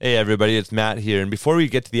Hey everybody, it's Matt here. And before we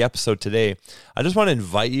get to the episode today, I just want to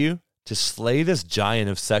invite you to slay this giant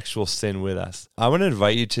of sexual sin with us. I want to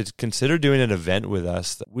invite you to consider doing an event with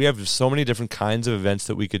us. We have so many different kinds of events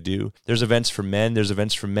that we could do. There's events for men, there's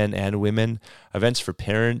events for men and women, events for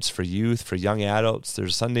parents, for youth, for young adults.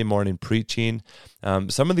 There's Sunday morning preaching.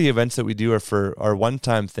 Some of the events that we do are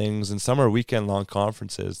one-time things, and some are weekend-long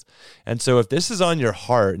conferences. And so if this is on your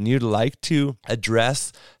heart and you'd like to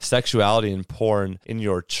address sexuality and porn in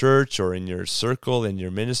your church or in your circle, in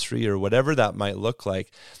your ministry, or whatever that might look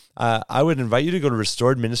like, I would invite you to go to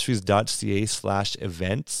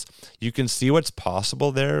restoredministries.ca/events. You can see what's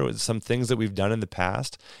possible there with some things that we've done in the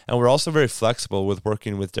past. And we're also very flexible with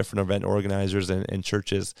working with different event organizers and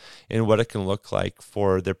churches in what it can look like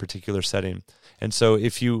for their particular setting. And so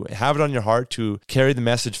if you have it on your heart to carry the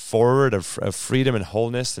message forward of freedom and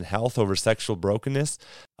wholeness and health over sexual brokenness,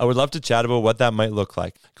 I would love to chat about what that might look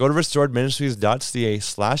like. Go to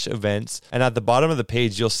restoredministries.ca/events, and at the bottom of the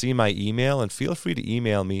page, you'll see my email, and feel free to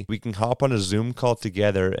email me. We can hop on a Zoom call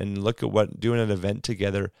together and look at what doing an event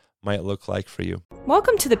together might look like for you.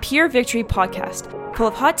 Welcome to the Pure Victory Podcast, full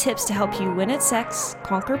of hot tips to help you win at sex,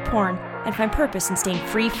 conquer porn, and find purpose in staying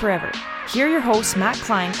free forever. Here are your hosts, Matt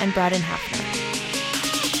Klein and Braden Hafner.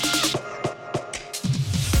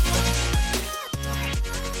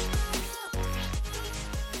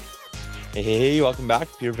 Hey, welcome back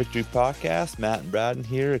to Pure Victory Podcast. Matt and Braden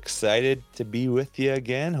here, excited to be with you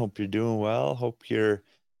again. Hope you're doing well. Hope you're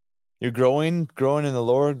growing in the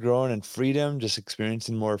Lord, growing in freedom, just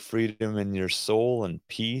experiencing more freedom in your soul and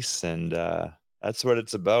peace. And that's what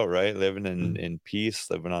it's about, right? Living in peace,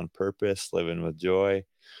 living on purpose, living with joy,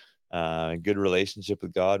 good relationship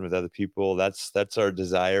with God and with other people. That's our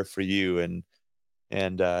desire for you.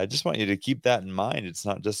 And I just want you to keep that in mind. It's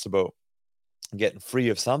not just about getting free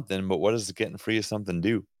of something, but what does getting free of something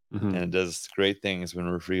do? And it does great things when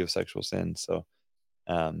we're free of sexual sin. So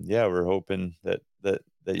we're hoping that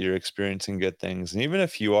you're experiencing good things. And even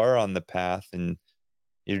if you are on the path and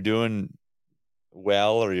you're doing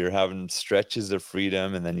well, or you're having stretches of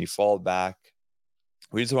freedom and then you fall back,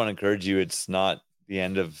 we just want to encourage you. It's not the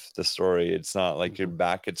end of the story. It's not like you're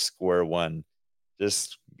back at square one.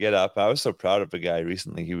 Just get up. I was so proud of a guy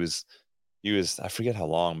recently. He was, I forget how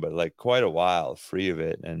long, but like quite a while free of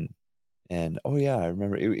it. And oh yeah, I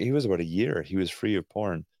remember he was about a year. He was free of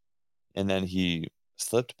porn, and then he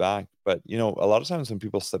slipped back. But a lot of times when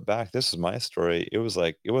people slip back, this is my story. It was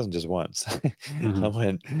like, it wasn't just once. I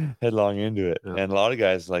went headlong into it. Yeah. And a lot of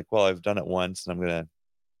guys are like, well, I've done it once and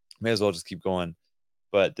may as well just keep going.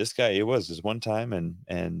 But this guy, it was just one time.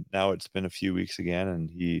 And now it's been a few weeks again, and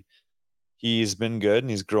he's been good, and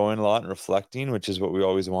he's growing a lot and reflecting, which is what we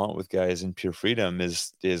always want with guys in pure freedom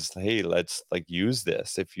is, hey, let's like use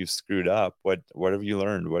this. If you've screwed up, what have you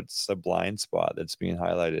learned? What's a blind spot that's being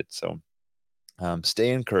highlighted? So stay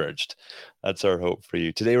encouraged. That's our hope for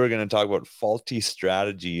you. Today, we're going to talk about faulty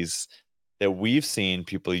strategies that we've seen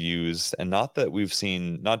people use, and not just that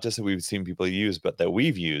we've seen people use, but that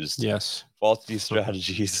we've used. Yes. Faulty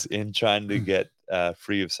strategies in trying to get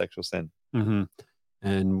free of sexual sin.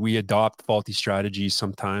 And we adopt faulty strategies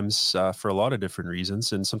sometimes for a lot of different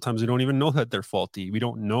reasons. And sometimes we don't even know that they're faulty. We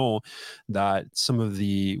don't know that some of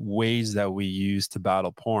the ways that we use to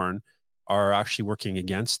battle porn are actually working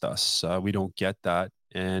against us. We don't get that.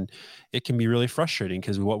 And it can be really frustrating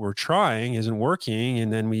because what we're trying isn't working.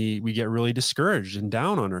 And then we get really discouraged and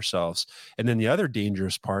down on ourselves. And then the other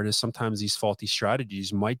dangerous part is sometimes these faulty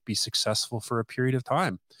strategies might be successful for a period of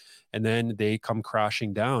time, and then they come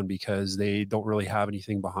crashing down because they don't really have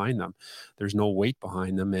anything behind them. There's no weight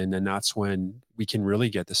behind them. And then that's when we can really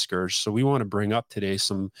get discouraged. So we want to bring up today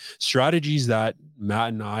some strategies that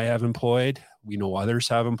Matt and I have employed. We know others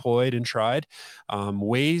have employed and tried,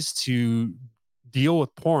 ways to deal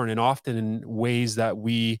with porn, and often in ways that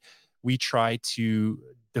we try to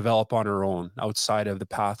develop on our own outside of the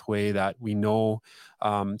pathway that we know,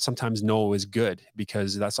 sometimes know is good,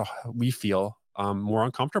 because that's we feel more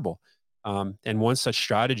uncomfortable. And one such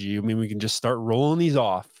strategy, we can just start rolling these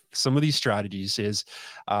off. Some of these strategies is,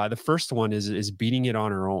 the first one is beating it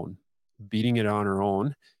on our own.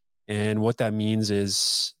 And what that means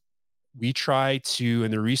is we try to,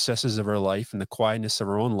 in the recesses of our life, in the quietness of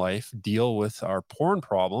our own life, deal with our porn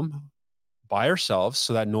problem by ourselves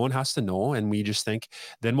so that no one has to know. And we just think,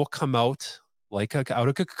 then we'll come out like out of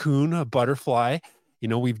a cocoon, a butterfly.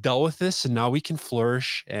 We've dealt with this, and now we can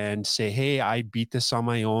flourish and say, hey, I beat this on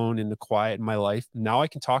my own in the quiet in my life. Now I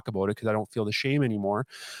can talk about it because I don't feel the shame anymore.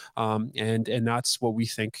 And that's what we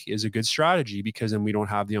think is a good strategy, because then we don't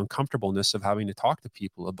have the uncomfortableness of having to talk to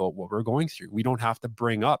people about what we're going through. We don't have to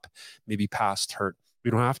bring up maybe past hurt.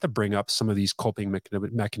 We don't have to bring up some of these coping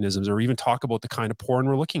mechanisms or even talk about the kind of porn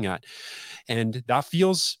we're looking at. And that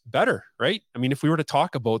feels better, right? I mean, if we were to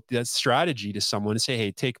talk about that strategy to someone and say,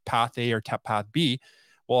 hey, take path A or path B,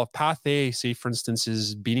 well, if path A, say, for instance,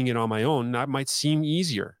 is beating it on my own, that might seem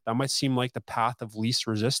easier. That might seem like the path of least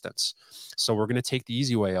resistance. So we're going to take the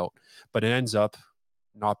easy way out, but it ends up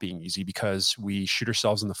not being easy because we shoot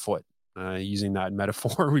ourselves in the foot. Using that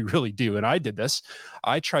metaphor, we really do. And I did this.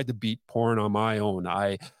 I tried to beat porn on my own.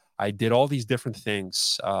 I did all these different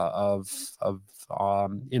things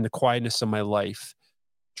in the quietness of my life,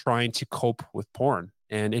 trying to cope with porn,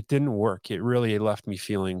 and it didn't work. It really left me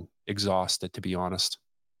feeling exhausted, to be honest.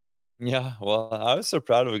 Yeah, well, I was so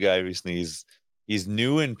proud of a guy recently. He's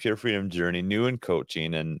new in Pure Freedom Journey, new in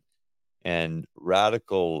coaching, and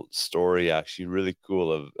radical story, actually really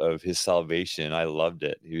cool of his salvation. I loved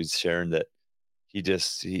it. He was sharing that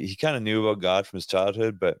he kind of knew about God from his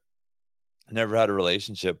childhood, but never had a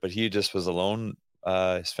relationship. But he just was alone.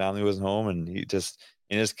 His family wasn't home, and he just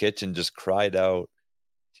in his kitchen just cried out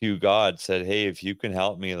to God, said, "Hey, if you can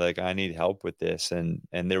help me, like I need help with this." And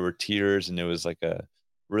there were tears, and it was like a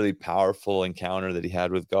really powerful encounter that he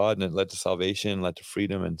had with God, and it led to salvation, led to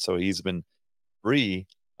freedom. And so he's been free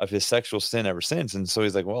of his sexual sin ever since. And so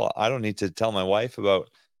he's like, "Well, I don't need to tell my wife about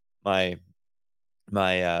my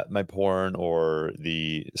my porn or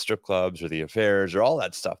the strip clubs or the affairs or all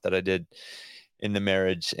that stuff that I did in the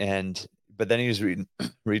marriage." And but then he was reading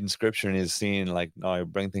reading scripture, and he's seeing like, no,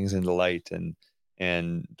 bring things into light, and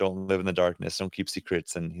don't live in the darkness, don't keep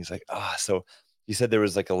secrets. And he's like, so he said there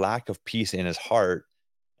was like a lack of peace in his heart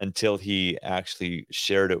until he actually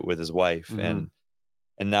shared it with his wife. Mm-hmm.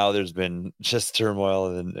 And now there's been just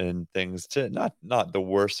turmoil and things, to not the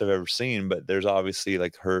worst I've ever seen, but there's obviously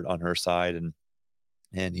like hurt on her side,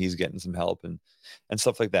 and he's getting some help and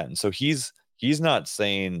stuff like that. And so he's not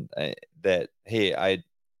saying that, hey, I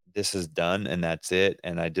this is done and that's it,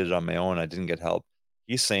 and I did it on my own, I didn't get help.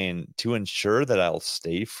 He's saying to ensure that I'll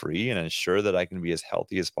stay free and ensure that I can be as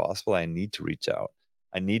healthy as possible, I need to reach out.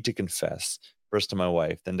 I need to confess first to my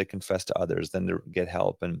wife, then to confess to others, then to get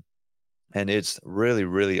help. And it's really,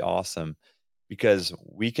 really awesome, because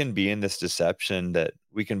we can be in this deception that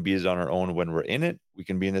we can be it on our own when we're in it. We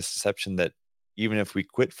can be in this deception that even if we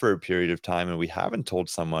quit for a period of time and we haven't told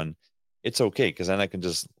someone, it's okay, because then I can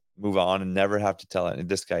just move on and never have to tell it. And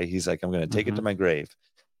this guy, he's like, I'm going to take it to my grave.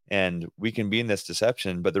 And we can be in this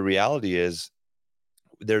deception. But the reality is,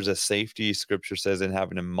 there's a safety, scripture says, in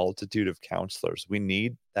having a multitude of counselors. We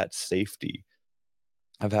need that safety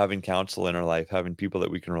of having counsel in our life, having people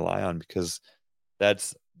that we can rely on, because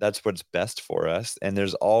that's what's best for us. And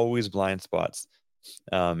there's always blind spots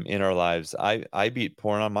in our lives. I beat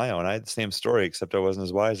porn on my own. I had the same story, except I wasn't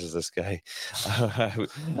as wise as this guy. I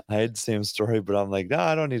had the same story, but I'm like, no,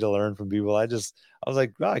 I don't need to learn from people. I was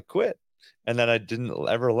like, I quit, and then I didn't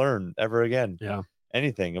ever learn ever again. Yeah.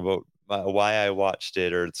 Anything about why I watched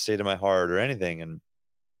it or the state of my heart or anything.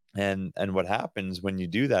 And what happens when you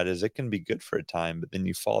do that is it can be good for a time, but then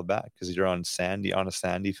you fall back because you're on a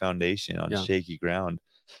sandy foundation, on shaky ground.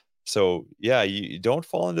 So yeah, you don't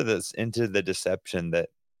fall into the deception that,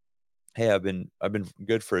 hey, I've been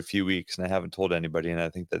good for a few weeks and I haven't told anybody, and I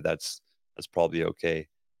think that's probably okay.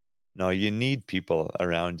 No, you need people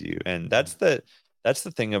around you, and that's the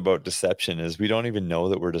thing about deception, is we don't even know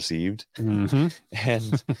that we're deceived. Mm-hmm.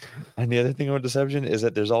 And the other thing about deception is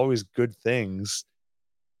that there's always good things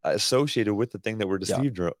associated with the thing that we're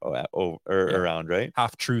deceived around, right?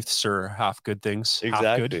 Half truths or half good things, half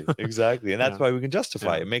Exactly, good. exactly. And that's Yeah. why we can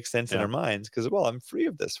justify Yeah. it. It makes sense in Yeah. our minds because, well, I'm free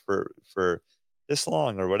of this for this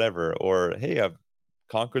long or whatever. Or, hey, I've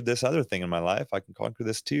conquered this other thing in my life. I can conquer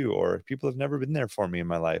this too. Or people have never been there for me in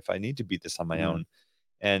my life. I need to beat this on my Mm. own.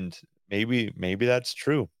 And maybe that's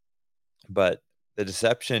true. But the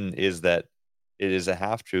deception is that it is a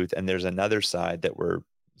half truth, and there's another side that we're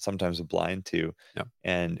sometimes blind to. Yeah.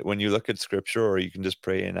 And when you look at scripture, or you can just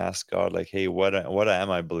pray and ask God, like, hey, what am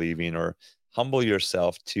I believing? Or humble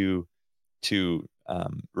yourself to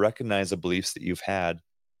recognize the beliefs that you've had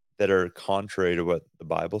that are contrary to what the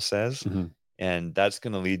Bible says. Mm-hmm. And that's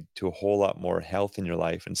going to lead to a whole lot more health in your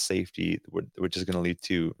life and safety, which is going to lead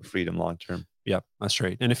to freedom long term. Yeah, that's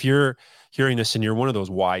right. And if you're hearing this and you're one of those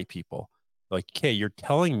why people, like, okay, you're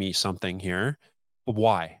telling me something here, but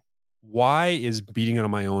why? Why is beating it on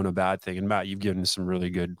my own a bad thing? And Matt, you've given some really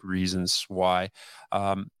good reasons why.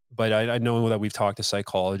 But I know that we've talked to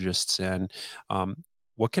psychologists, and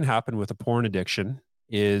what can happen with a porn addiction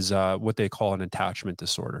is what they call an attachment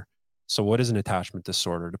disorder. So what is an attachment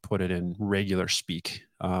disorder, to put it in regular speak?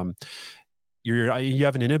 You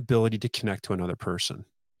have an inability to connect to another person.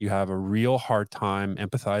 You have a real hard time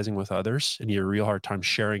empathizing with others, and you have a real hard time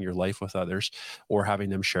sharing your life with others or having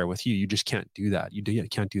them share with you. You just can't do that. You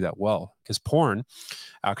can't do that well, because porn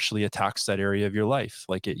actually attacks that area of your life.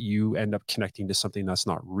 Like you end up connecting to something that's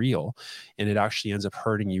not real, and it actually ends up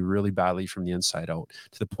hurting you really badly from the inside out,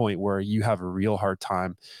 to the point where you have a real hard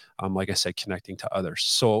time, like I said, connecting to others.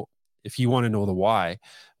 So if you want to know the why,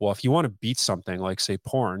 well, if you want to beat something like, say,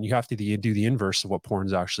 porn, you have to do the inverse of what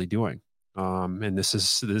porn's actually doing. And this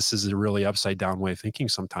is a really upside down way of thinking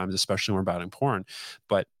sometimes, especially when we're battling porn.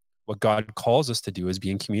 But what God calls us to do is be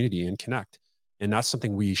in community and connect. And that's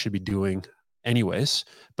something we should be doing anyways.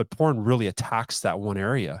 But porn really attacks that one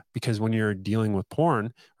area, because when you're dealing with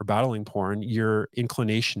porn or battling porn, your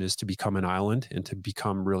inclination is to become an island and to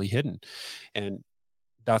become really hidden. And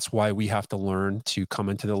that's why we have to learn to come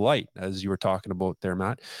into the light, as you were talking about there,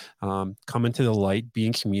 Matt. Come into the light, be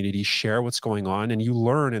in community, share what's going on, and you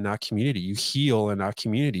learn in that community. You heal in that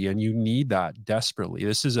community, and you need that desperately.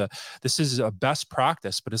 This is a best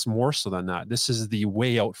practice, but it's more so than that. This is the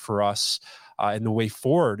way out for us, and the way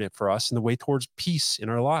forward for us, and the way towards peace in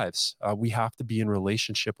our lives. We have to be in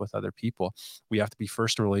relationship with other people. We have to be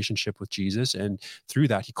first in relationship with Jesus, and through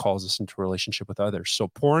that, He calls us into a relationship with others. So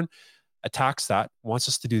porn attacks that, wants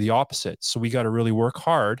us to do the opposite. So we got to really work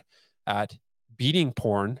hard at beating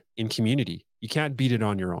porn in community. You can't beat it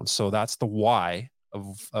on your own. So that's the why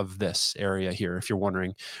of this area here. If you're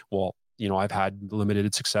wondering, well, I've had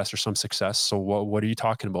limited success or some success. So what are you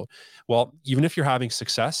talking about? Well, even if you're having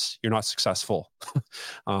success, you're not successful.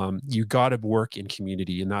 You got to work in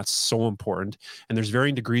community, and that's so important. And there's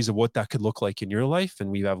varying degrees of what that could look like in your life.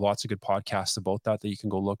 And we have lots of good podcasts about that you can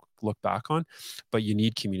go look back on, but you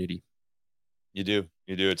need community. You do.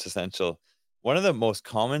 It's essential. One of the most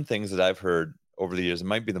common things that I've heard over the years, it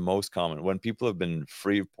might be the most common, when people have been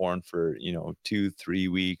free of porn for, 2-3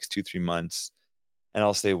 weeks, 2-3 months, and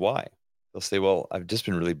I'll say, why? They'll say, well, I've just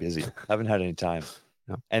been really busy. Haven't had any time.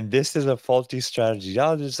 Yeah. And this is a faulty strategy.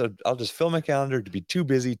 I'll just fill my calendar to be too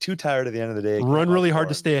busy, too tired at the end of the day. Run really hard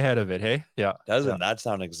to stay ahead of it. Hey. Yeah. Doesn't that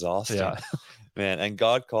sound exhausting? Yeah. Man, and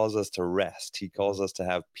God calls us to rest. He calls us to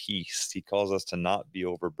have peace. He calls us to not be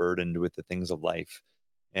overburdened with the things of life.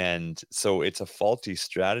 And so it's a faulty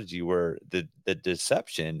strategy where the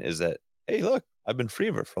deception is that, hey, look, I've been free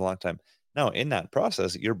of it for a long time. Now, in that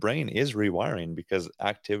process, your brain is rewiring, because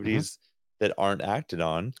activities that aren't acted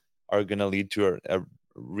on are going to lead to a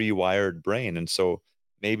rewired brain. And so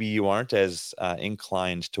maybe you aren't as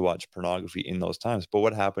inclined to watch pornography in those times. But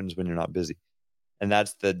what happens when you're not busy? And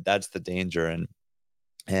that's the danger.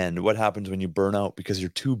 And what happens when you burn out because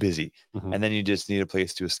you're too busy, and then you just need a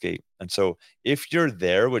place to escape? And so if you're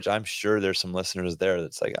there, which I'm sure there's some listeners there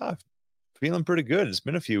that's like, feeling pretty good, it's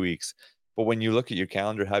been a few weeks, but when you look at your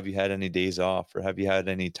calendar, have you had any days off, or have you had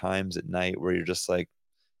any times at night where you're just like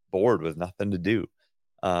bored with nothing to do?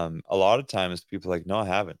 A lot of times people are like, no, I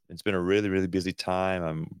haven't. It's been a really, really busy time.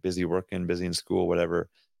 I'm busy working, busy in school, whatever.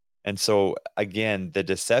 And so again, the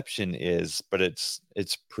deception is, but it's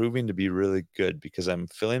proving to be really good, because I'm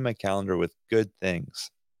filling my calendar with good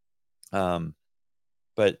things.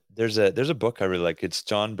 But there's a book I really like. It's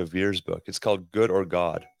John Bevere's book. It's called Good or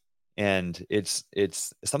God. And it's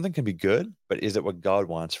something can be good, but is it what God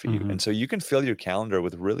wants for you? And so you can fill your calendar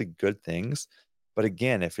with really good things. But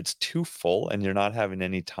again, if it's too full and you're not having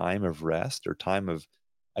any time of rest or time of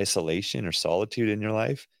isolation or solitude in your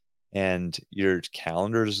life, and your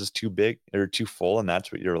calendar is just too big or too full, and that's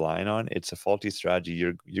what you're relying on, it's a faulty strategy.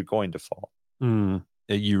 You're going to fall.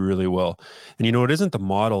 You really will. And it isn't the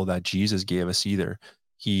model that Jesus gave us either.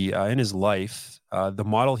 He in his life, the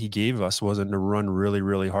model he gave us wasn't to run really,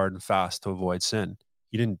 really hard and fast to avoid sin.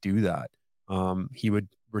 He didn't do that. He would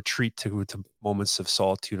retreat to moments of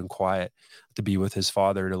solitude and quiet to be with his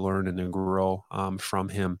Father, to learn and to grow from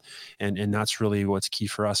him. And that's really what's key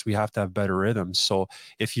for us. We have to have better rhythms. So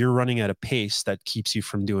if you're running at a pace that keeps you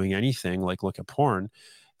from doing anything, like look at porn,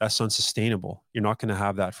 that's unsustainable. You're not going to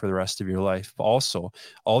have that for the rest of your life. But also,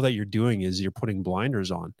 all that you're doing is you're putting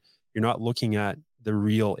blinders on. You're not looking at the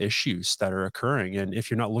real issues that are occurring. And if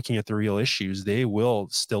you're not looking at the real issues, they will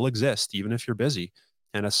still exist, even if you're busy.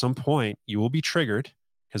 And at some point, you will be triggered,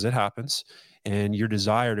 because it happens. And your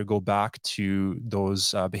desire to go back to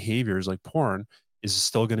those behaviors like porn is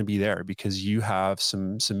still going to be there, because you have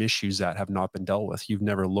some issues that have not been dealt with. You've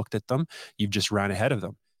never looked at them. You've just ran ahead of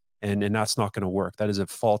them. And that's not going to work. That is a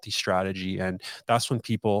faulty strategy. And that's when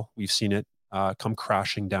people, we've seen it come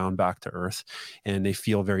crashing down back to earth, and they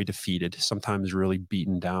feel very defeated, sometimes really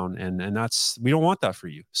beaten down. And we don't want that for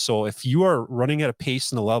you. So if you are running at a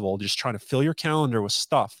pace and a level, just trying to fill your calendar with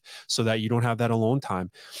stuff so that you don't have that alone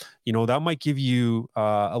time, that might give you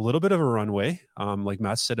a little bit of a runway, like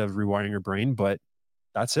Matt said, of rewiring your brain, but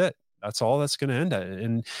that's it. That's all that's going to end at it.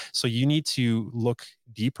 And so you need to look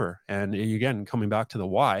deeper. And again, coming back to the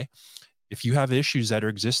why, if you have issues that are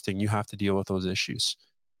existing, you have to deal with those issues.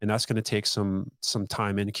 And that's going to take some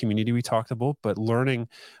time in community we talked about, but learning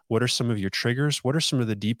what are some of your triggers, what are some of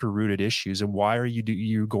the deeper rooted issues, and why are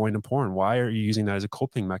you going to porn? Why are you using that as a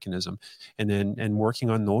coping mechanism? And working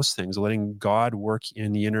on those things, letting God work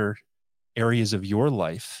in the inner areas of your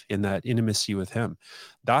life, in that intimacy with him.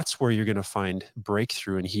 That's where you're going to find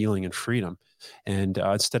breakthrough and healing and freedom. And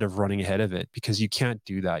instead of running ahead of it, because you can't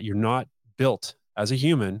do that. You're not built as a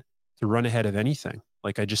human to run ahead of anything.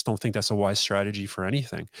 Like, I just don't think that's a wise strategy for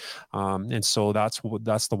anything. And so that's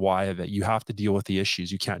the why of it. You have to deal with the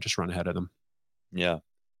issues. You can't just run ahead of them. Yeah.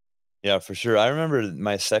 Yeah, for sure. I remember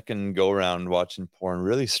my second go round watching porn,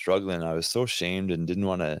 really struggling. I was so ashamed and didn't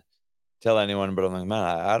want to tell anyone, but I'm like, man,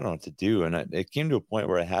 I don't know what to do. And it came to a point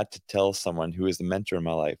where I had to tell someone who is the mentor in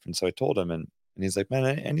my life. And so I told him, and he's like, man,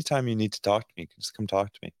 anytime you need to talk to me, just come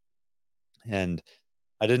talk to me. And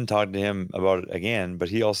I didn't talk to him about it again, but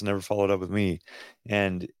he also never followed up with me.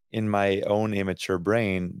 And in my own immature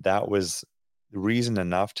brain, that was reason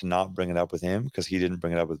enough to not bring it up with him, because he didn't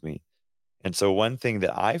bring it up with me. And so one thing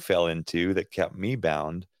that I fell into that kept me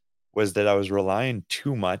bound was that I was relying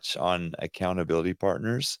too much on accountability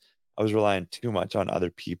partners. I was relying too much on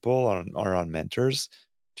other people, or on mentors,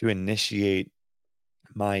 to initiate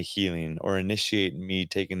my healing or initiate me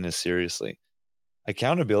taking this seriously.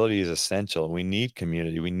 Accountability is essential. We need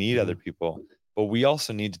community. We need other people, but we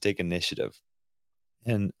also need to take initiative.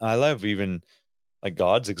 And I love even like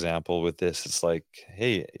God's example with this. It's like,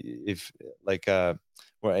 hey, if like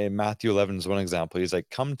where Matthew 11 is one example. He's like,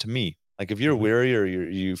 come to me. Like, if you're Mhm. weary or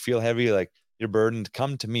you feel heavy, like you're burdened,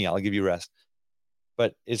 come to me. I'll give you rest.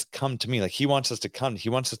 But it's come to me. Like, he wants us to come. He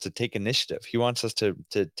wants us to take initiative. He wants us to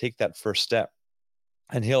take that first step,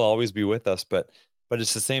 and he'll always be with us. But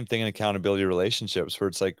it's the same thing in accountability relationships, where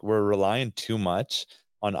it's like we're relying too much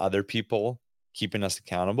on other people keeping us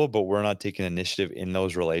accountable, but we're not taking initiative in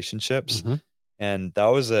those relationships. Mhm. And that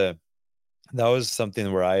was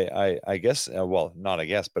something where I guess, well, not I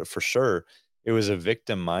guess, but for sure, it was a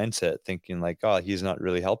victim mindset, thinking like, oh, he's not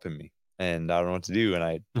really helping me, and I don't know what to do. And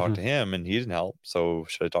I talked to Mhm. him, and he didn't help. So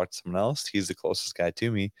should I talk to someone else? He's the closest guy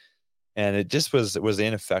to me, and it was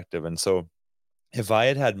ineffective. And so if I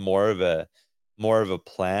had had more of a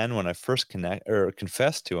plan when I first connect or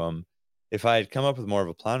confessed to him, if I had come up with more of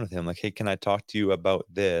a plan with him, like, hey, can I talk to you about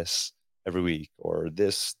this every week, or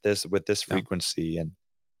this with this Yeah. frequency,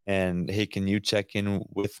 and hey, can you check in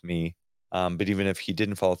with me? But even if he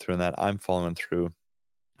didn't follow through on that, I'm following through.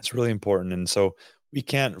 It's really important. And so we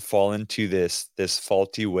can't fall into this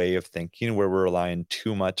faulty way of thinking where we're relying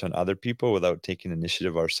too much on other people without taking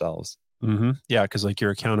initiative ourselves. Yeah, because like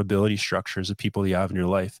your accountability structures, the people you have in your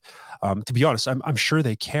life, to be honest, I'm sure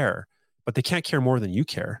they care, but they can't care more than you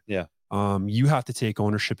care. Yeah. You have to take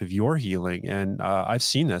ownership of your healing, and I've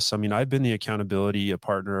seen this. I mean, I've been the accountability a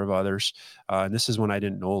partner of others, and this is when I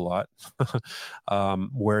didn't know a lot,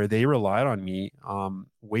 where they relied on me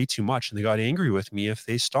way too much, and they got angry with me if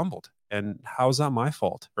they stumbled. And how's that my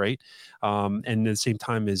fault, right? And at the same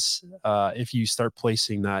time, is if you start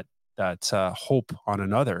placing that hope on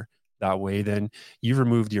another that way, then you've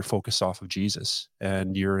removed your focus off of Jesus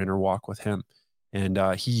and your inner walk with him. And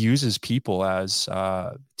he uses people as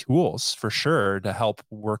tools for sure to help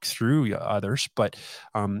work through others. But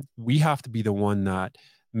we have to be the one that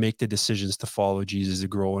make the decisions to follow Jesus, to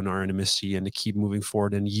grow in our intimacy and to keep moving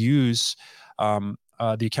forward, and use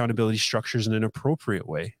the accountability structures in an appropriate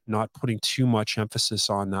way, not putting too much emphasis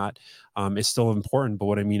on that. It's still important, but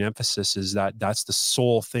what I mean emphasis is that that's the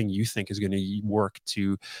sole thing you think is going to work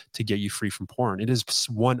to get you free from porn. It is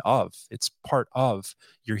it's part of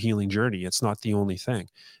your healing journey. It's not the only thing.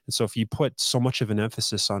 And so if you put so much of an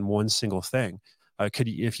emphasis on one single thing,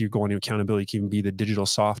 if you're going to accountability, it can be the digital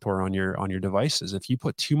software on your devices. If you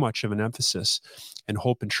put too much of an emphasis and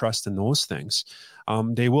hope and trust in those things,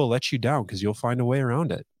 they will let you down, because you'll find a way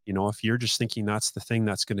around it. If you're just thinking that's the thing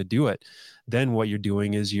that's going to do it, then what you're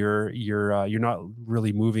doing is you're not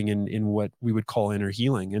really moving in what we would call inner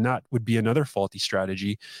healing, and that would be another faulty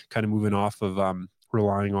strategy, kind of moving off of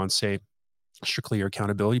relying on, say, strictly your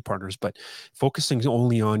accountability partners, but focusing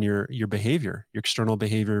only on your behavior, your external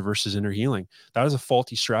behavior versus inner healing. That is a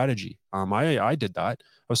faulty strategy. I did that.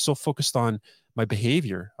 I was so focused on my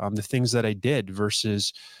behavior, the things that I did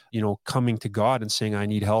versus, coming to God and saying, I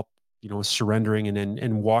need help, surrendering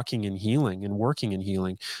and walking in healing and working in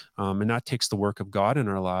healing. And that takes the work of God in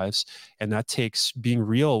our lives. And that takes being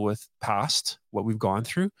real with past, what we've gone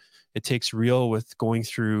through. It takes real with going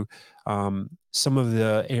through some of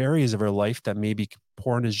the areas of our life that maybe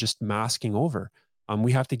porn is just masking over.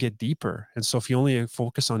 We have to get deeper. And so if you only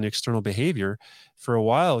focus on the external behavior, for a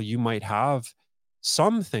while, you might have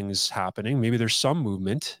some things happening. Maybe there's some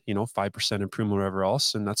movement, 5% improvement, whatever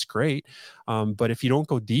else, and that's great. But if you don't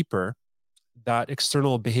go deeper, that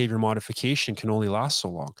external behavior modification can only last so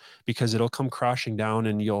long because it'll come crashing down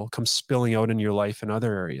and you'll come spilling out in your life in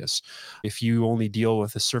other areas. If you only deal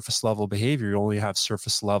with a surface level behavior, you only have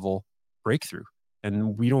surface level breakthrough.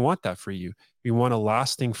 And we don't want that for you. We want a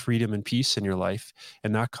lasting freedom and peace in your life.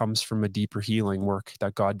 And that comes from a deeper healing work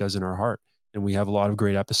that God does in our heart. And we have a lot of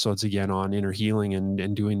great episodes again on inner healing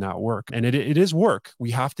and doing that work. And it is work.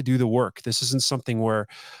 We have to do the work. This isn't something where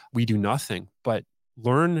we do nothing, but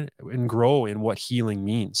learn and grow in what healing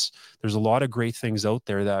means. There's a lot of great things out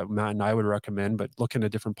there that Matt and I would recommend, but look into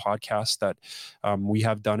different podcasts that we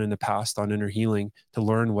have done in the past on inner healing to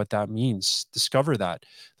learn what that means. Discover that.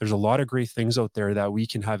 There's a lot of great things out there that we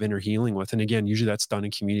can have inner healing with. And again, usually that's done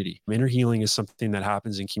in community. Inner healing is something that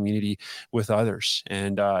happens in community with others.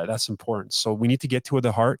 And that's important. So we need to get to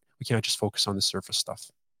the heart. We can't just focus on the surface stuff.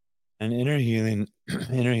 And inner healing,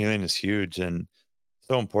 inner healing is huge and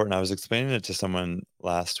so important. I was explaining it to someone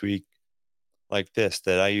last week like this,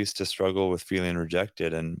 that I used to struggle with feeling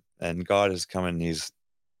rejected, and God has come and he's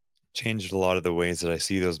changed a lot of the ways that I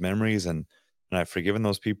see those memories, and I've forgiven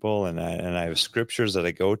those people, and I have scriptures that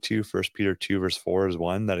I go to. 1 Peter 2 verse 4 is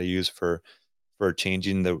one that I use for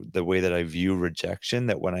changing the way that I view rejection,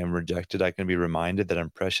 that when I'm rejected, I can be reminded that I'm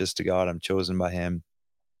precious to God, I'm chosen by him,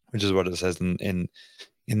 which is what it says in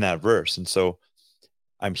that verse. And so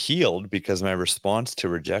I'm healed because my response to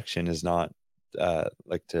rejection is not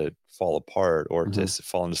like to fall apart or to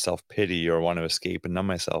fall into self-pity or want to escape and numb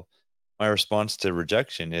myself. My response to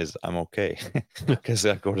rejection is I'm okay because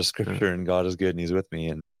I go to scripture and God is good and he's with me.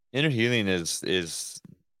 And inner healing is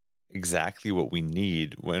exactly what we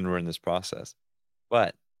need when we're in this process.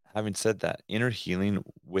 But having said that, inner healing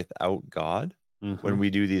without God, when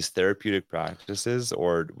we do these therapeutic practices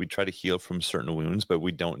or we try to heal from certain wounds, but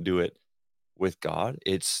we don't do it with God,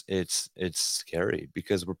 it's scary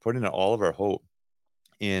because we're putting all of our hope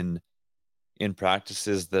in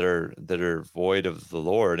practices that are void of the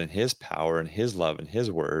Lord and his power and his love and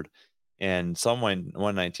his word. And Psalm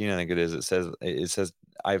 119, I think it is, it says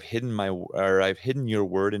I've hidden your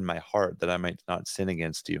word in my heart that I might not sin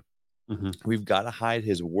against you. We've got to hide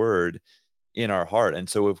his word in our heart. And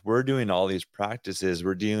so if we're doing all these practices,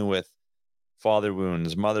 we're dealing with father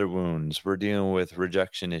wounds, mother wounds, we're dealing with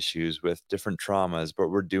rejection issues, with different traumas, but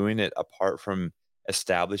we're doing it apart from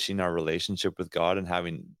establishing our relationship with God and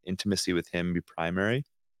having intimacy with him be primary.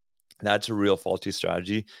 That's a real faulty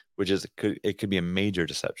strategy, which is it could be a major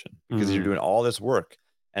deception because you're doing all this work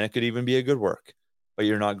and it could even be a good work, but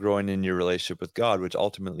you're not growing in your relationship with God, which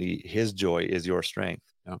ultimately his joy is your strength.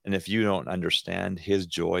 Yeah. And if you don't understand his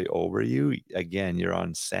joy over you, again, you're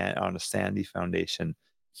on a sandy foundation.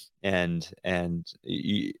 And in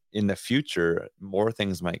the future, more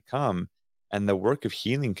things might come, and the work of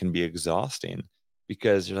healing can be exhausting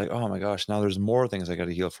because you're like, oh my gosh, now there's more things I got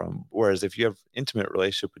to heal from. Whereas if you have intimate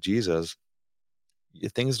relationship with Jesus,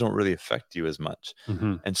 things don't really affect you as much.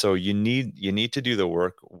 And so you need to do the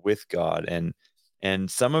work with God. And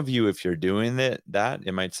some of you, if you're doing that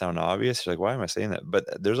it might sound obvious. You're like, why am I saying that?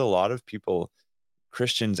 But there's a lot of people,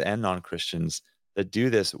 Christians and non-Christians, that do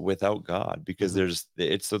this without God because it's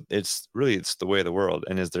the way of the world.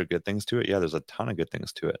 And is there good things to it? Yeah, there's a ton of good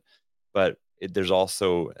things to it. But there's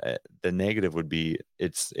also the negative would be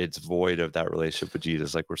it's void of that relationship with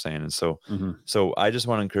Jesus, like we're saying. And so I just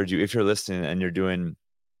want to encourage you, if you're listening and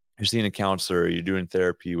you're seeing a counselor, you're doing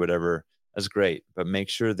therapy, whatever, that's great. But make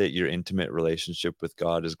sure that your intimate relationship with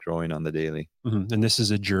God is growing on the daily. And this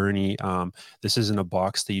is a journey. This isn't a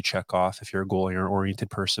box that you check off if you're a goal-oriented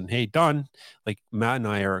person. Hey, done. Like Matt and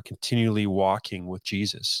I are continually walking with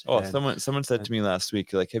Jesus. Oh, someone said to me last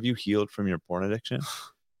week, like, have you healed from your porn addiction?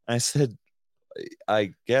 I said,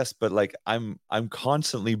 I guess, but like I'm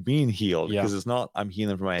constantly being healed because it's not I'm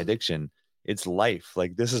healing from my addiction. It's life.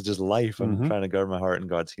 Like this is just life. I'm trying to guard my heart and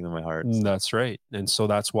God's healing my heart. So. That's right. And so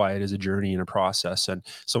that's why it is a journey and a process. And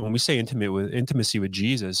so when we say intimacy with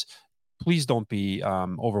Jesus, please don't be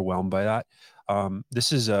overwhelmed by that.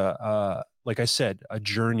 This is a like I said, a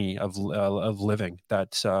journey of living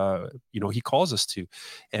that he calls us to,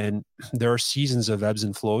 and there are seasons of ebbs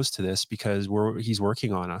and flows to this because he's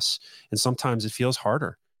working on us, and sometimes it feels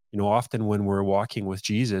harder. Often when we're walking with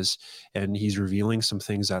Jesus and he's revealing some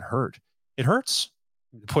things that hurt, it hurts.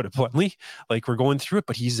 To put it bluntly, like we're going through it,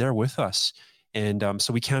 but he's there with us. And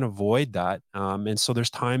so we can't avoid that. And so there's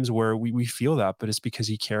times where we feel that, but it's because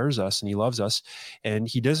he cares us and he loves us. And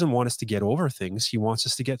he doesn't want us to get over things. He wants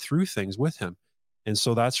us to get through things with him. And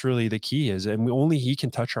so that's really the key only he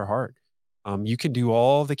can touch our heart. You can do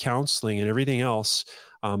all the counseling and everything else,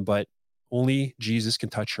 but only Jesus can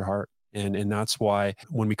touch your heart. And that's why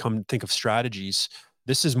when we come think of strategies,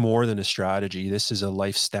 this is more than a strategy. This is a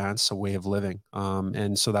life stance, a way of living.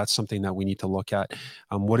 And so that's something that we need to look at.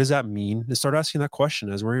 What does that mean? And start asking that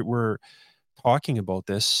question as we're talking about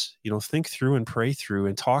this. Think through and pray through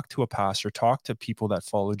and talk to a pastor, talk to people that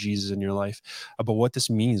follow Jesus in your life about what this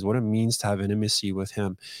means, what it means to have intimacy with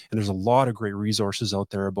him. And there's a lot of great resources out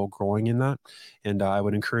there about growing in that. And I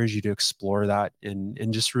would encourage you to explore that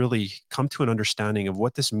and just really come to an understanding of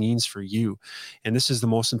what this means for you. And this is the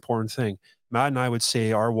most important thing. Matt and I would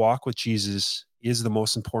say our walk with Jesus is the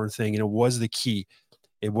most important thing. And it was the key.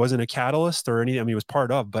 It wasn't a catalyst or anything. I mean, it was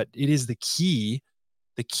part of, but it is the key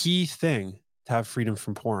thing to have freedom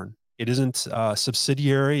from porn. It isn't a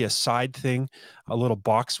subsidiary, a side thing, a little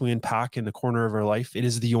box we unpack in the corner of our life. It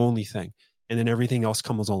is the only thing. And then everything else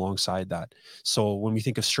comes alongside that. So when we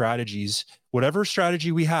think of strategies, whatever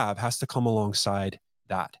strategy we have has to come alongside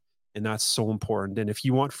that. And that's so important. And if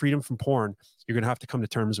you want freedom from porn, you're going to have to come to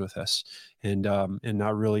terms with this. And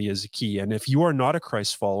that really is the key. And if you are not a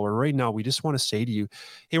Christ follower right now, we just want to say to you,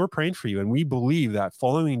 hey, we're praying for you. And we believe that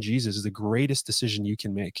following Jesus is the greatest decision you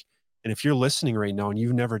can make. And if you're listening right now and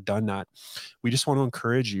you've never done that, we just want to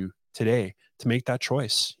encourage you today to make that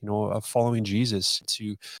choice, of following Jesus,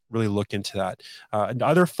 to really look into that. And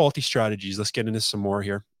other faulty strategies, let's get into some more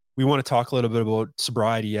here. We want to talk a little bit about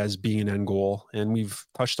sobriety as being an end goal. And we've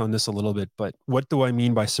touched on this a little bit, but what do I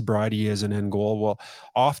mean by sobriety as an end goal? Well,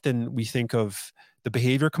 often we think of the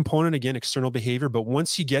behavior component, again, external behavior, but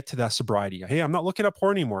once you get to that sobriety, hey, I'm not looking at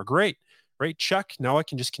porn anymore. Great, right? Check. Now I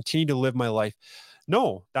can just continue to live my life.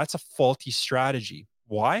 No, that's a faulty strategy.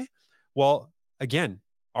 Why? Well, again,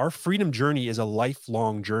 our freedom journey is a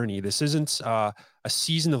lifelong journey. This isn't a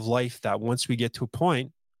season of life that once we get to a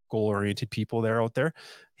point, goal-oriented people there out there,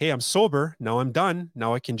 hey, I'm sober. Now I'm done.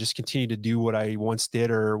 Now I can just continue to do what I once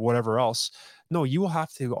did or whatever else. No, you will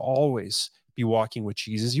have to always be walking with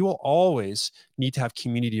Jesus. You will always need to have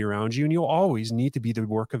community around you, and you'll always need to be the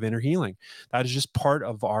work of inner healing. That is just part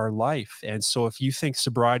of our life. And so if you think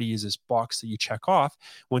sobriety is this box that you check off,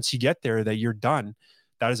 once you get there, that you're done,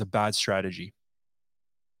 that is a bad strategy.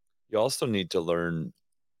 You also need to learn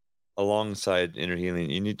alongside inner healing,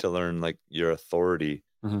 you need to learn like your authority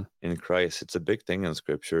in Christ. It's a big thing in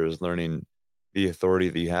scripture, is learning the authority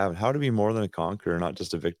that you have and how to be more than a conqueror, not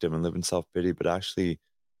just a victim and live in self-pity, but actually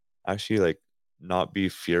like not be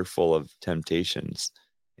fearful of temptations.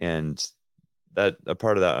 And that a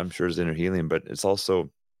part of that I'm sure is inner healing, but it's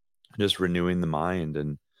also just renewing the mind.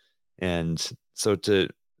 And so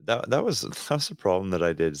that was the problem that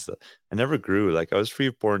I did, is that I never grew. Like I was free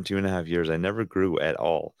of porn 2.5 years. I never grew at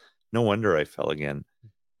all. No wonder I fell again.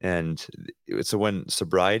 And so when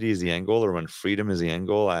sobriety is the end goal, or when freedom is the end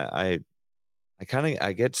goal, I kind of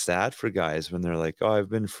I get sad for guys when they're like, "Oh, I've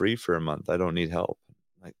been free for a month. I don't need help."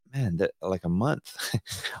 Like, man, that like a month,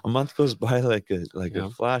 a month goes by like a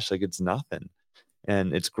flash, like it's nothing.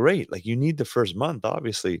 And it's great. Like you need the first month,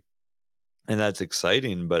 obviously, and that's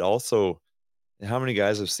exciting. But also, how many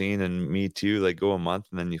guys I've seen, and me too, like go a month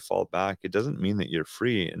and then you fall back. It doesn't mean that you're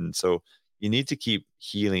free. And so you need to keep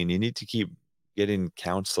healing. You need to keep getting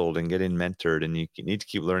counseled and getting mentored, and you need to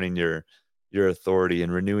keep learning your authority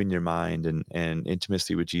and renewing your mind and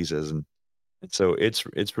intimacy with Jesus. And so it's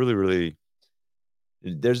really, really,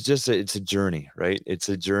 it's a journey, right? It's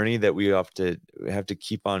a journey that we have to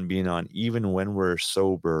keep on being on, even when we're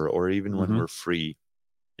sober or even when we're free.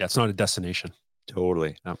 Yeah, it's not a destination.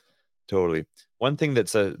 Totally. No. Totally. One thing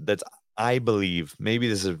that's I believe, maybe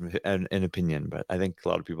this is an opinion, but I think a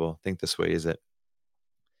lot of people think this way, is that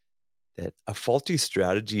a faulty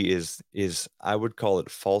strategy is I would call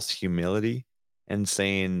it false humility, and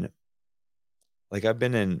saying, like, I've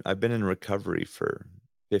been in recovery for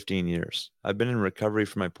 15 years. I've been in recovery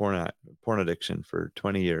for my porn addiction for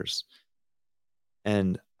 20 years.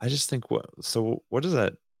 And I just think, what does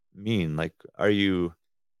that mean? Like,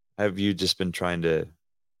 have you just been trying to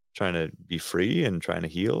be free and trying to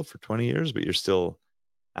heal for 20 years, but you're still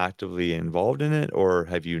actively involved in it? Or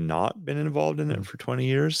have you not been involved in it for 20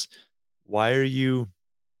 years? Why are you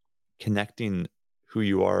connecting who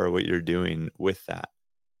you are or what you're doing with that.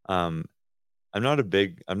 Um, I'm not a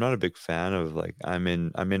big fan of like I'm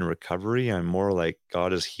in recovery. I'm more like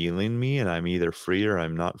God is healing me and I'm either free or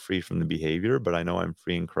I'm not free from the behavior, but I know I'm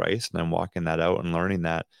free in Christ and I'm walking that out and learning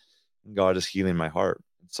that God is healing my heart.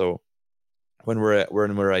 So when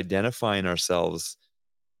we're identifying ourselves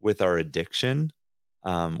with our addiction,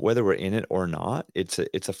 whether we're in it or not, it's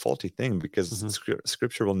a faulty thing because Hmm.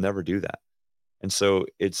 scripture will never do that. And so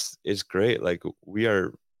it's great. Like we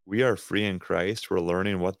are free in Christ. We're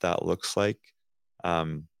learning what that looks like.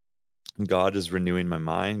 Um, God is renewing my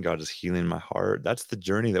mind. God is healing my heart. That's the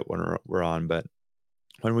journey that we're on. But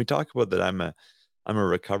when we talk about that, I'm a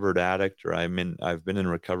recovered addict, or I've been in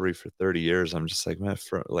recovery for 30 years. I'm just like, man,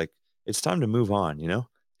 it's time to move on.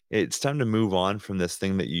 It's time to move on from this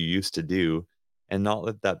thing that you used to do, and not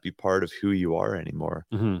let that be part of who you are anymore.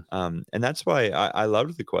 Hmm. And that's why I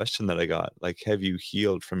loved the question that I got. Like, have you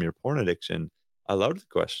healed from your porn addiction? I loved the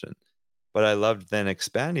question. But I loved then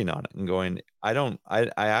expanding on it and going, I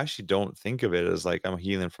actually don't think of it as like I'm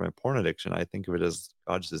healing from my porn addiction. I think of it as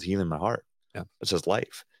God just is healing my heart. Yeah. That's just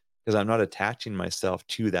life. Because I'm not attaching myself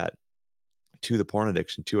to that, to the porn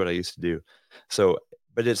addiction, to what I used to do. So,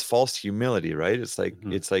 but it's false humility, right? It's like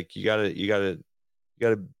Hmm. it's like you gotta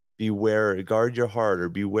beware, guard your heart, or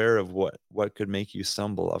beware of what could make you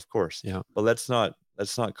stumble, of course. Yeah. But let's not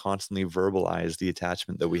constantly verbalize the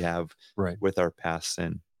attachment that we have Right. with our past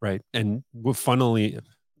sin. Right. And funnily,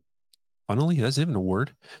 that's even a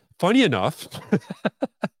word. Funny enough,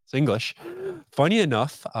 it's English. Funny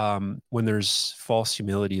enough, when there's false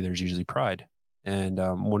humility, there's usually pride. And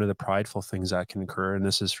one of the prideful things that can occur, and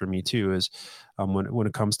this is for me too, is when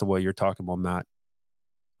it comes to what you're talking about, Matt,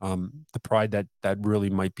 the pride that really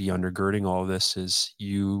might be undergirding all of this is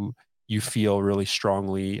you feel really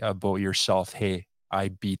strongly about yourself. Hey, I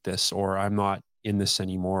beat this, or I'm not in this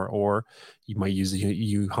anymore, or you might use the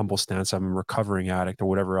you humble stance. I'm a recovering addict, or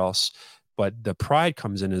whatever else. But the pride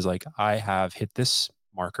comes in is like, I have hit this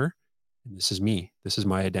marker, and this is me. This is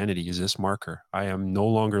my identity. Is this marker? I am no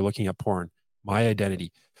longer looking at porn. My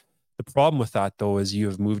identity. The problem with that, though, is you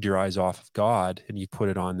have moved your eyes off of God and you put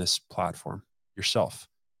it on this platform yourself.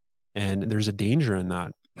 And there's a danger in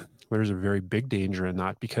that. There's a very big danger in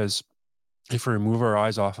that, because if we remove our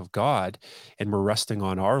eyes off of God and we're resting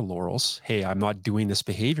on our laurels, hey, I'm not doing this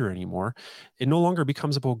behavior anymore, it no longer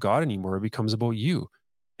becomes about God anymore. It becomes about you.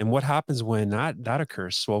 And what happens when that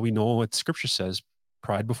occurs? Well, we know what scripture says,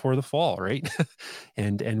 pride before the fall, right?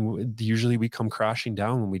 and usually we come crashing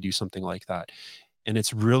down when we do something like that. And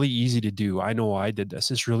it's really easy to do. I know I did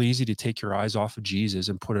this. It's really easy to take your eyes off of Jesus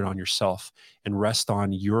and put it on yourself and rest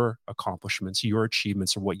on your accomplishments, your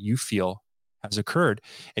achievements, or what you feel has occurred.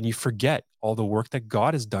 And you forget all the work that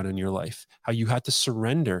God has done in your life, how you had to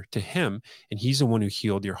surrender to Him. And He's the one who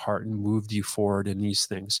healed your heart and moved you forward in these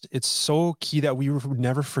things. It's so key that we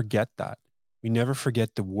never forget that. We never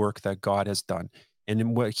forget the work that God has done.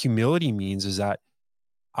 And what humility means is that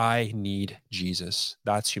I need Jesus.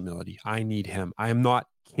 That's humility. I need Him. I am not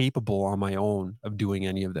capable on my own of doing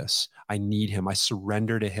any of this. I need Him. I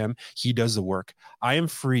surrender to Him. He does the work. I am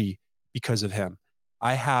free because of Him.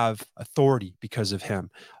 I have authority because of Him.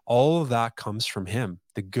 All of that comes from Him.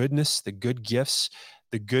 The goodness, the good gifts,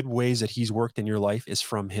 the good ways that He's worked in your life is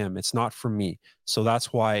from Him. It's not from me. So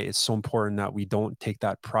that's why it's so important that we don't take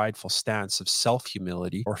that prideful stance of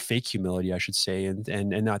self-humility, or fake humility, I should say, and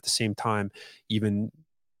at the same time, even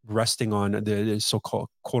resting on the so-called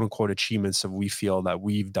quote unquote achievements that we feel that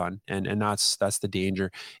we've done. And that's the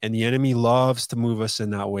danger. And the enemy loves to move us in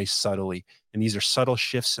that way subtly. And these are subtle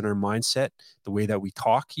shifts in our mindset, the way that we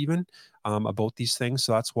talk even about these things.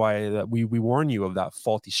 So that's why that we warn you of that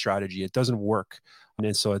faulty strategy. It doesn't work.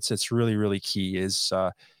 And so it's really, really key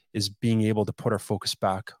is being able to put our focus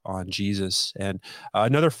back on Jesus. And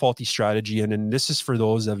another faulty strategy, and this is for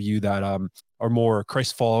those of you that are more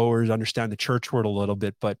Christ followers, understand the church word a little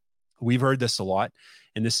bit, but we've heard this a lot,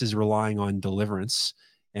 and this is relying on deliverance.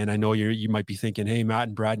 And I know you might be thinking, hey, Matt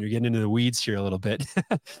and Brad, you're getting into the weeds here a little bit.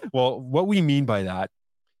 Well, what we mean by that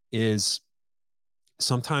is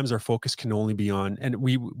sometimes our focus can only be on, and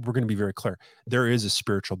we're going to be very clear, there is a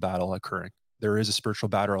spiritual battle occurring. There is a spiritual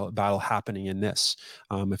battle happening in this.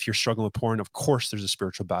 If you're struggling with porn, of course there's a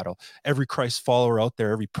spiritual battle. Every Christ follower out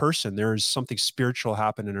there, every person, there is something spiritual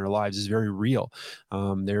happening in our lives. Is very real.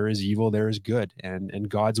 There is evil, there is good, and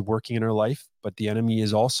God's working in our life, but the enemy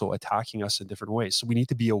is also attacking us in different ways. So we need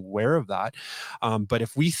to be aware of that. But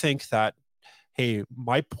if we think that, hey,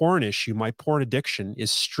 my porn issue, my porn addiction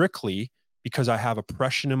is strictly because I have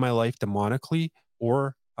oppression in my life demonically,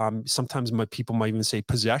 or sometimes people might even say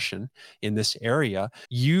possession in this area,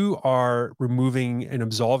 you are removing and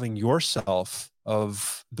absolving yourself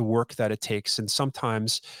of the work that it takes. And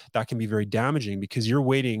sometimes that can be very damaging because you're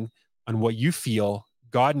waiting on what you feel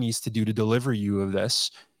God needs to do to deliver you of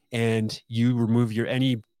this. And you remove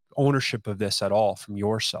any ownership of this at all from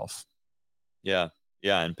yourself. Yeah.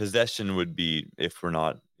 Yeah. And possession would be if we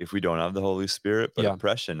don't have the Holy Spirit, but Yeah.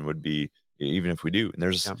 oppression would be even if we do. And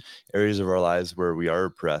there's Yeah. areas of our lives where we are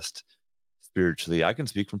oppressed spiritually. I can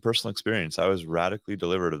speak from personal experience. I was radically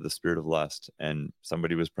delivered of the spirit of lust, and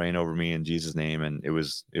somebody was praying over me in Jesus' name, and it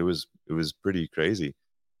was pretty crazy.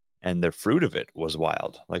 And the fruit of it was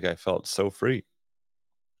wild. Like, I felt so free.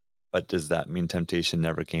 But does that mean temptation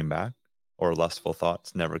never came back, or lustful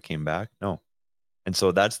thoughts never came back? No. And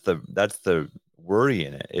so that's the worry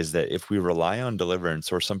in it, is that if we rely on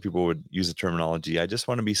deliverance, or some people would use the terminology, I just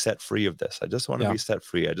want to be set free of this. I just want to Yeah. be set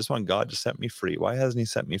free. I just want God to set me free. Why hasn't he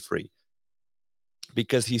set me free?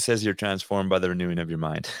 Because he says you're transformed by the renewing of your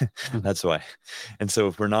mind. Mhm. That's why. And so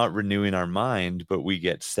if we're not renewing our mind, but we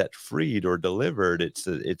get set freed or delivered,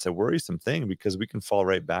 it's a worrisome thing, because we can fall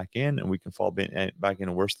right back in, and we can fall back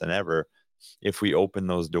in worse than ever if we open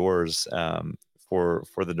those doors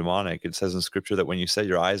for the demonic. It says in scripture that when you set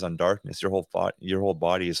your eyes on darkness, your whole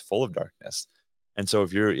body is full of darkness. And so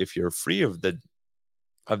if you're free of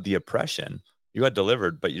the oppression, you got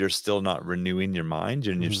delivered, but you're still not renewing your mind,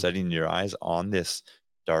 and you're Mhm. setting your eyes on this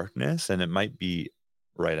darkness. And it might be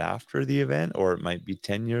right after the event, or it might be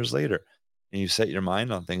 10 years later, and you set your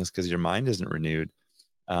mind on things because your mind isn't renewed.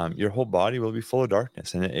 Your whole body will be full of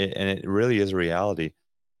darkness, and it really is a reality.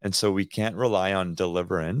 And so we can't rely on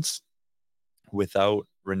deliverance without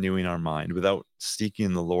renewing our mind, without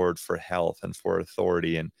seeking the Lord for health and for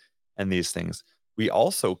authority and these things. We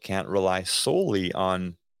also can't rely solely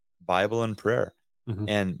on Bible and prayer. Mhm.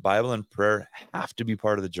 And Bible and prayer have to be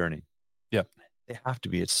part of the journey. Yeah. They have to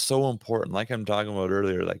be. It's so important. Like I'm talking about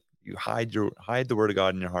earlier, like, you hide the word of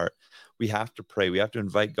God in your heart. We have to pray. We have to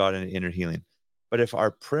invite God into inner healing. But if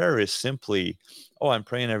our prayer is simply, oh, I'm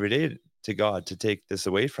praying every day to God to take this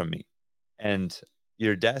away from me, and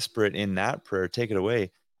you're desperate in that prayer, take it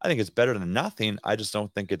away, I think it's better than nothing. I just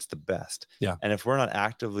don't think it's the best. Yeah. And if we're not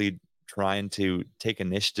actively trying to take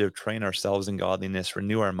initiative, train ourselves in godliness,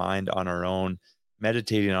 renew our mind on our own,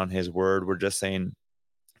 meditating on his word, we're just saying,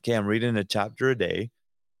 okay, I'm reading a chapter a day,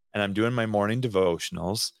 and I'm doing my morning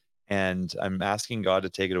devotionals, and I'm asking God to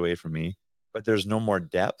take it away from me, but there's no more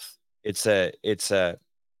depth. It's not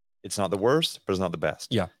the worst, but it's not the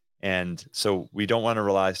best. Yeah. And so we don't want to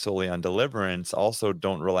rely solely on deliverance. Also,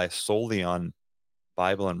 don't rely solely on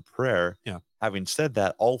Bible and prayer. Yeah. Having said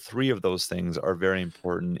that, all three of those things are very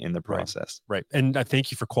important in the Right. process. Right. And I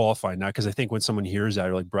thank you for qualifying that, because I think when someone hears that,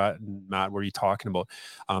 you're like, Brad and Matt, what are you talking about?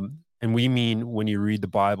 And we mean when you read the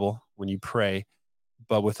Bible, when you pray,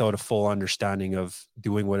 but without a full understanding of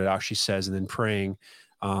doing what it actually says, and then praying,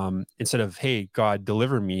 instead of, hey, God,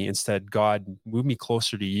 deliver me, instead, God, move me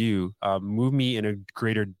closer to you, move me in a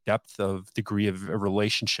greater depth of degree of a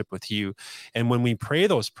relationship with you. And when we pray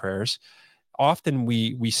those prayers, often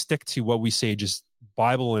we stick to what we say, just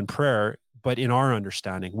Bible and prayer, but in our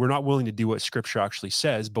understanding, we're not willing to do what scripture actually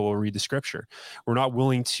says, but we'll read the scripture. We're not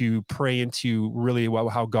willing to pray into really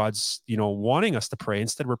how God's, wanting us to pray.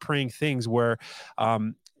 Instead, we're praying things where,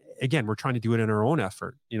 again, we're trying to do it in our own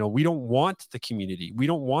effort. We don't want the community. We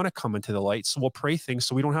don't want to come into the light. So we'll pray things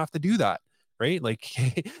so we don't have to do that. Right. Like,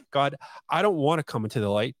 God, I don't want to come into the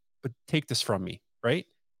light, but take this from me. Right.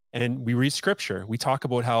 And we read scripture. We talk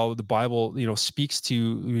about how the Bible, speaks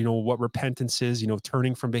to, what repentance is,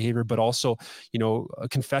 turning from behavior, but also,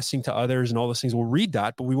 confessing to others and all those things. We'll read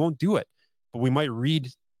that, but we won't do it. But we might read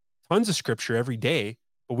tons of scripture every day,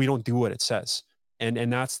 but we don't do what it says.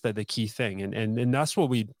 And that's the key thing. And that's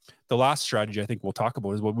what the last strategy I think we'll talk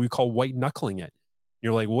about is what we call white knuckling it.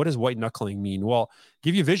 You're like, what does white knuckling mean? Well,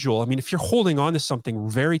 give you a visual. I mean, if you're holding on to something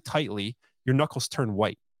very tightly, your knuckles turn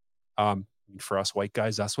white. For us white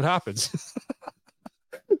guys, that's what happens.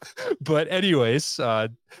 But anyways,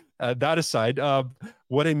 that aside,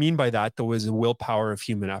 what I mean by that though is the willpower of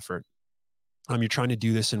human effort. You're trying to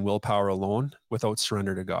do this in willpower alone without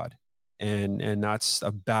surrender to God. And that's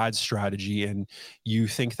a bad strategy. And you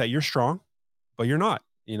think that you're strong, but you're not.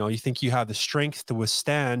 You think you have the strength to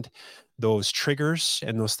withstand those triggers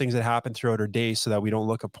and those things that happen throughout our day so that we don't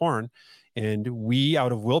look at porn. And we,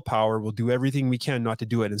 out of willpower, will do everything we can not to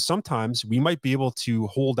do it. And sometimes we might be able to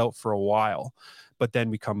hold out for a while, but then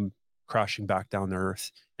we come crashing back down to earth.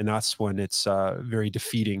 And that's when it's very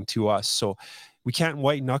defeating to us. So we can't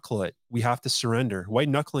white knuckle it. We have to surrender. White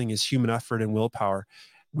knuckling is human effort and willpower.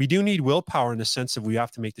 we do need willpower in the sense of we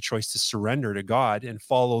have to make the choice to surrender to God and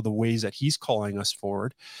follow the ways that he's calling us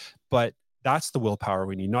forward. But that's the willpower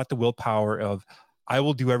we need, not the willpower of, I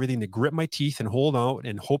will do everything to grit my teeth and hold out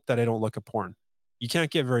and hope that I don't look at porn. You can't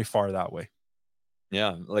get very far that way.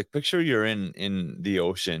 Yeah, like picture you're in the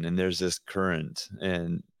ocean and there's this current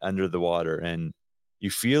and under the water and you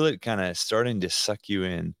feel it kind of starting to suck you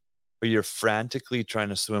in, but you're frantically trying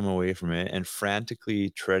to swim away from it and frantically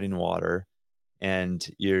treading water and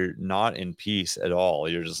you're not in peace at all.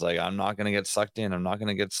 You're just like, I'm not going to get sucked in. I'm not going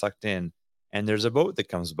to get sucked in. And there's a boat that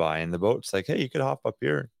comes by and the boat's like, hey, you could hop up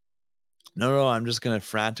here. No, I'm just going to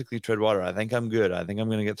frantically tread water. I think I'm good. I think I'm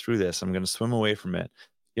going to get through this. I'm going to swim away from it.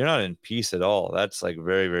 You're not in peace at all. That's like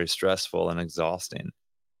very, very stressful and exhausting.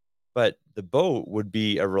 But the boat would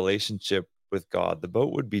be a relationship with God. The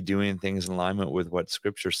boat would be doing things in alignment with what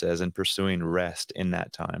scripture says and pursuing rest in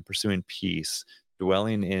that time, pursuing peace,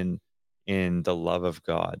 dwelling in the love of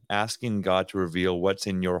God, asking God to reveal what's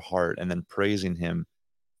in your heart and then praising him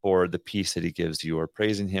for the peace that he gives you or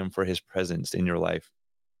praising him for his presence in your life.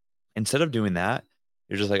 Instead of doing that,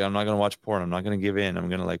 you're just like, I'm not going to watch porn. I'm not going to give in. I'm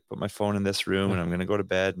going to like put my phone in this room and I'm going to go to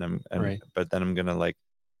bed but then I'm going to like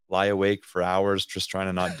lie awake for hours just trying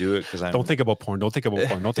to not do it because Don't think about porn. Don't think about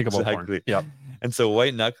porn. Don't think about porn. Yeah. And so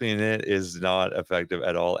white knuckling it is not effective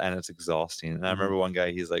at all and it's exhausting. And I remember one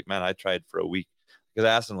guy, he's like, man, I tried for a week because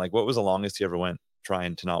I asked him like, what was the longest he ever went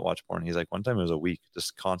trying to not watch porn? He's like, one time it was a week,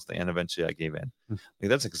 just constantly, and eventually I gave in. Like,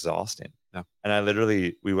 that's exhausting. Yeah. And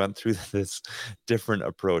we went through this different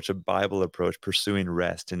approach, a Bible approach, pursuing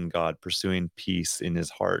rest in God, pursuing peace in his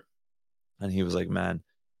heart. And he was like, man,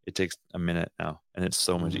 it takes a minute now and it's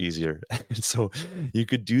so much easier. And so you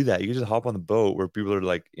could do that. You could just hop on the boat where people are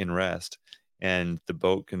like in rest and the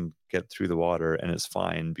boat can get through the water and it's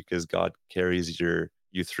fine because God carries you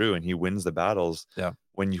through and he wins the battles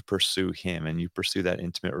when you pursue him and you pursue that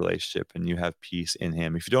intimate relationship and you have peace in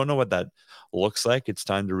him. If you don't know what that looks like, it's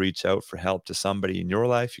time to reach out for help to somebody in your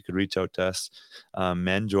life. You could reach out to us.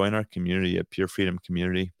 Men, join our community at Pure Freedom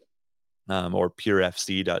Community or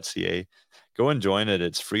purefc.ca. Go and join it.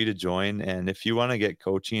 It's free to join. And if you want to get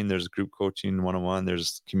coaching, there's group coaching 101,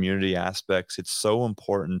 there's community aspects. It's so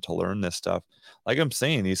important to learn this stuff. Like I'm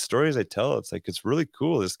saying, these stories I tell, it's like, it's really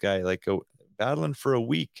cool. This guy, like battling for a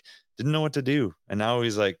week, didn't know what to do. And now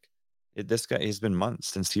he's like, this guy, he's been months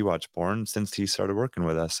since he watched porn, since he started working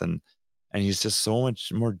with us. And he's just so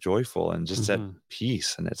much more joyful and just at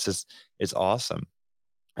peace. And it's awesome.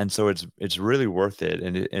 And so it's really worth it.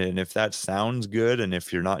 And if that sounds good, and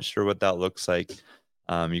if you're not sure what that looks like,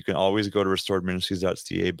 you can always go to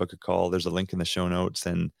restoredministries.ca, book a call. There's a link in the show notes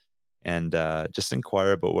and just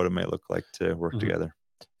inquire about what it might look like to work together.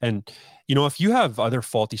 And, if you have other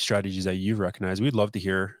faulty strategies that you've recognized, we'd love to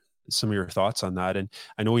hear some of your thoughts on that. And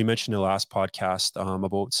I know we mentioned in the last podcast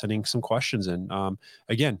about sending some questions. And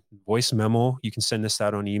again, voice memo, you can send us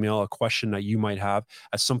that on email, a question that you might have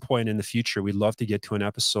at some point in the future. We'd love to get to an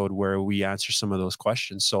episode where we answer some of those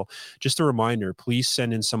questions. So just a reminder, please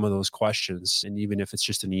send in some of those questions. And even if it's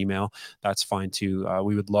just an email, that's fine too.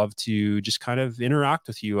 We would love to just kind of interact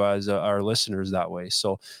with you as our listeners that way.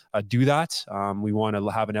 So do that. We want to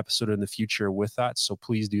have an episode in the future with that. So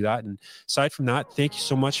please do that. And aside from that, thank you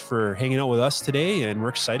so much for hanging out with us today, and we're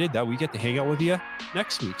excited that we get to hang out with you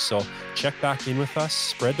next week. So check back in with us,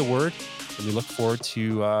 spread the word, and we look forward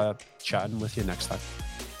to chatting with you next time.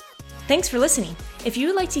 Thanks for listening. If you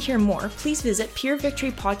would like to hear more, please visit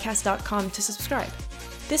purevictorypodcast.com to subscribe.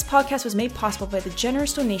 This podcast was made possible by the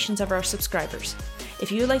generous donations of our subscribers.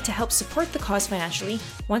 If you would like to help support the cause financially,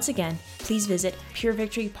 once again, please visit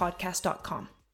purevictorypodcast.com.